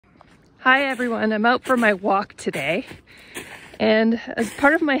Hi everyone, I'm out for my walk today, and as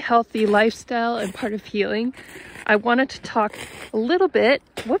part of my healthy lifestyle and part of healing, I wanted to talk a little bit,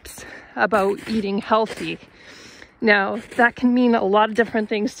 about eating healthy. Now, that can mean a lot of different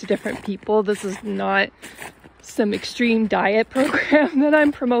things to different people. This is not some extreme diet program that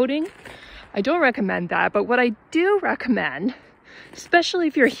I'm promoting. I don't recommend that, but what I do recommend, especially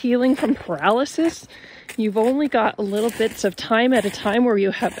if you're healing from paralysis, you've only got a little bits of time at a time where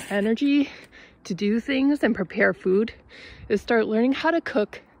you have energy to do things and prepare food, is start learning how to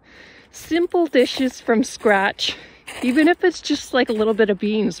cook simple dishes from scratch, even if it's just like a little bit of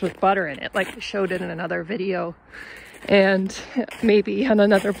beans with butter in it, like I showed it in another video and maybe on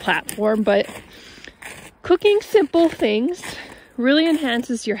another platform. But cooking simple things really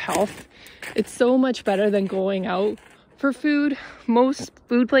enhances your health. It's so much better than going out for food. Most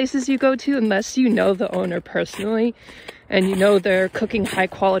food places you go to, unless you know the owner personally and you know they're cooking high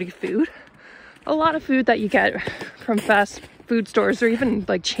quality food, a lot of food that you get from fast food stores or even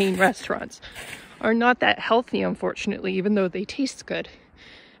like chain restaurants are not that healthy, unfortunately, even though they taste good.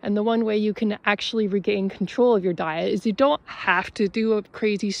 And the one way you can actually regain control of your diet is you don't have to do a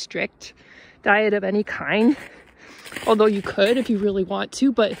crazy strict diet of any kind, although you could if you really want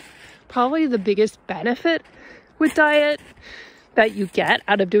to. But probably the biggest benefit with diet that you get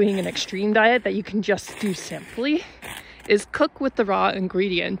out of doing an extreme diet that you can just do simply is cook with the raw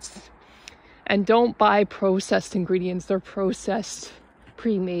ingredients, and don't buy processed ingredients or processed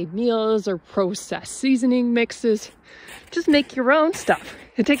pre-made meals or processed seasoning mixes. Just make your own stuff.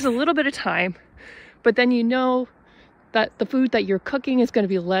 It takes a little bit of time, but then you know that the food that you're cooking is going to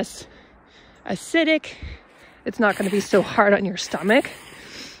be less acidic. It's not going to be so hard on your stomach.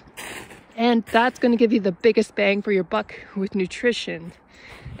 And that's going to give you the biggest bang for your buck with nutrition.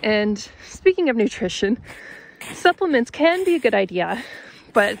 And speaking of nutrition, supplements can be a good idea,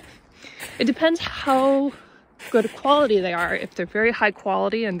 but it depends how good quality they are. If they're very high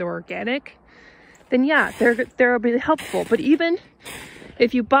quality and they're organic, then yeah, they're really helpful. But even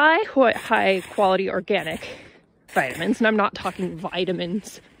if you buy high quality organic vitamins, and I'm not talking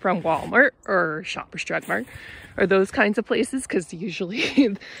vitamins from Walmart or Shoppers Drug Mart or those kinds of places, because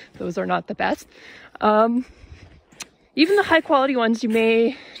usually those are not the best. Even the high quality ones, you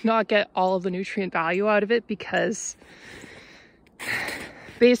may not get all of the nutrient value out of it, because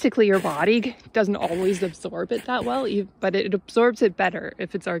basically your body doesn't always absorb it that well, but it absorbs it better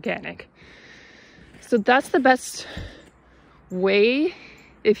if it's organic. So that's the best way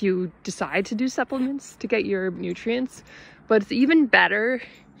if you decide to do supplements to get your nutrients. But it's even better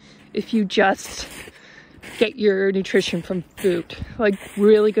if you just get your nutrition from food, like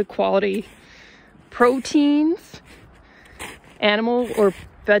really good quality proteins, animal or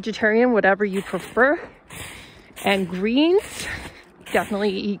vegetarian, whatever you prefer, and greens.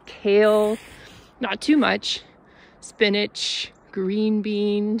 Definitely eat kale, not too much, spinach, green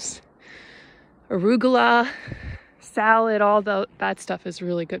beans, arugula, salad, all that stuff is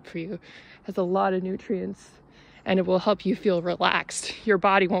really good for you. It has a lot of nutrients and it will help you feel relaxed. Your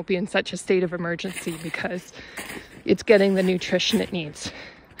body won't be in such a state of emergency because it's getting the nutrition it needs.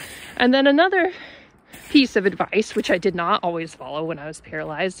 And then another piece of advice, which I did not always follow when I was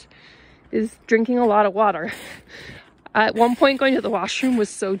paralyzed, is drinking a lot of water. At one point, going to the washroom was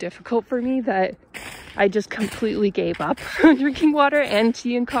so difficult for me that I just completely gave up on drinking water and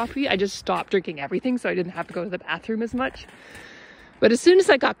tea and coffee. I just stopped drinking everything so I didn't have to go to the bathroom as much. But as soon as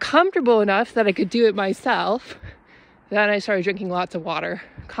I got comfortable enough that I could do it myself, then I started drinking lots of water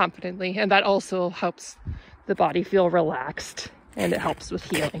confidently. And that also helps the body feel relaxed and it helps with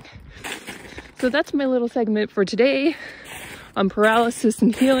healing. So that's my little segment for today on paralysis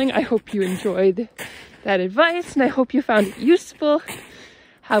and healing. I hope you enjoyed that advice and I hope you found it useful.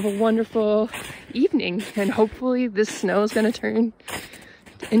 Have a wonderful evening, and hopefully this snow is going to turn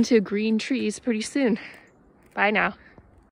into green trees pretty soon. Bye now.